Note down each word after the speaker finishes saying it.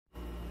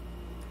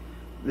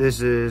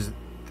This is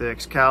the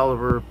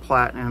Excalibur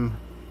Platinum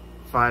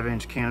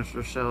 5-inch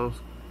canister shells.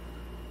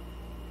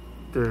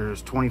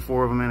 There's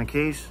 24 of them in a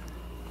case.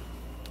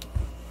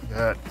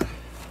 Got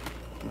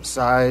the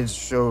sides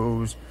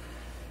shows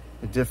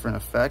the different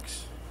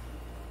effects.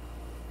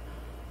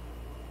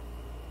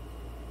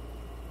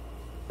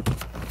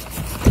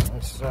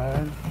 That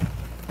side,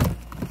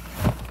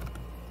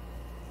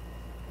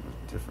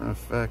 different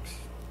effects.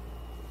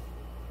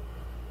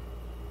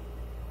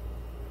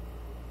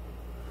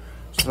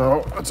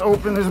 So let's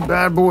open this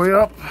bad boy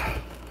up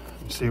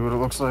and see what it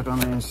looks like on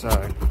the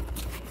inside.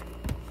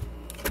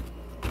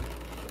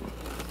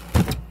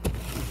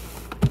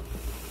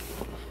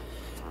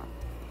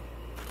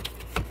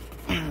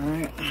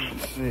 Alright,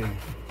 let's see.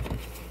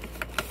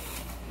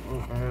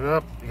 Open it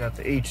up. You got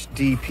the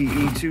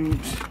HDPE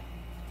tubes.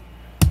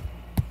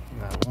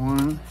 You got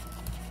one.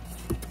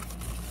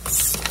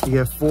 You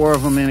get 4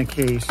 of them in a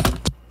case.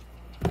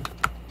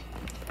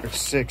 There's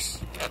 6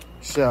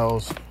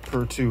 shells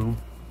per tube.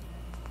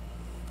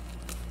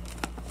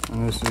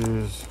 And this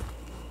is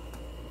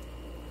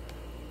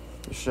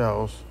the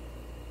shells.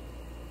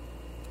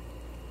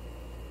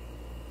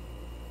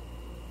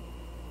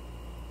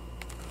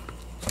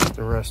 Take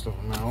the rest of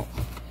them out.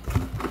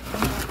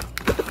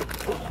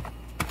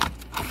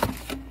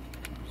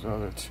 There's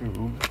other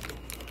tube,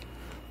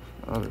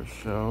 other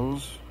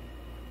shells.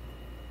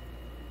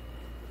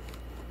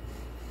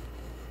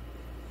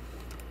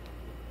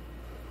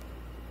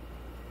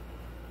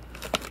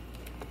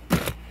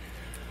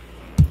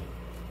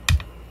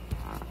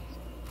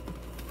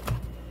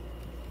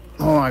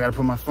 Oh, I gotta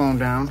put my phone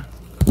down.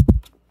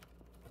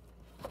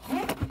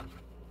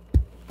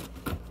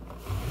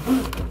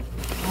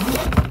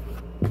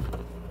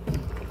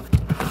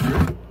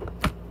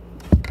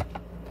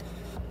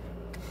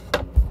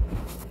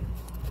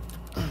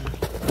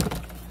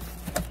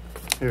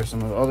 Here's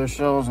some of the other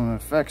shells and the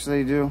effects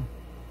they do.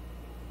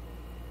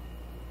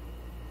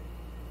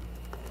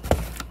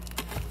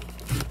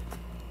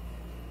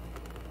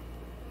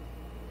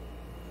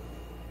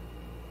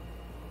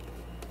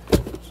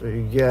 So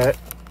you get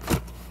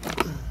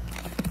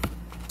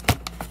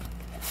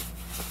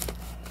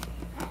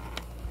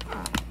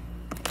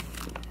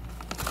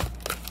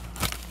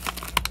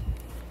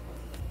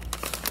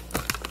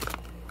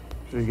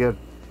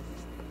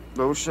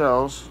those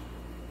shells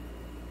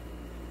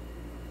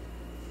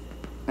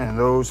and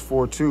those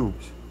 4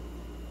 tubes.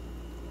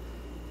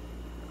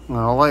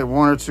 I'll light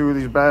 1 or 2 of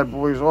these bad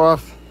boys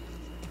off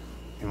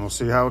and we'll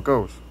see how it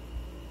goes.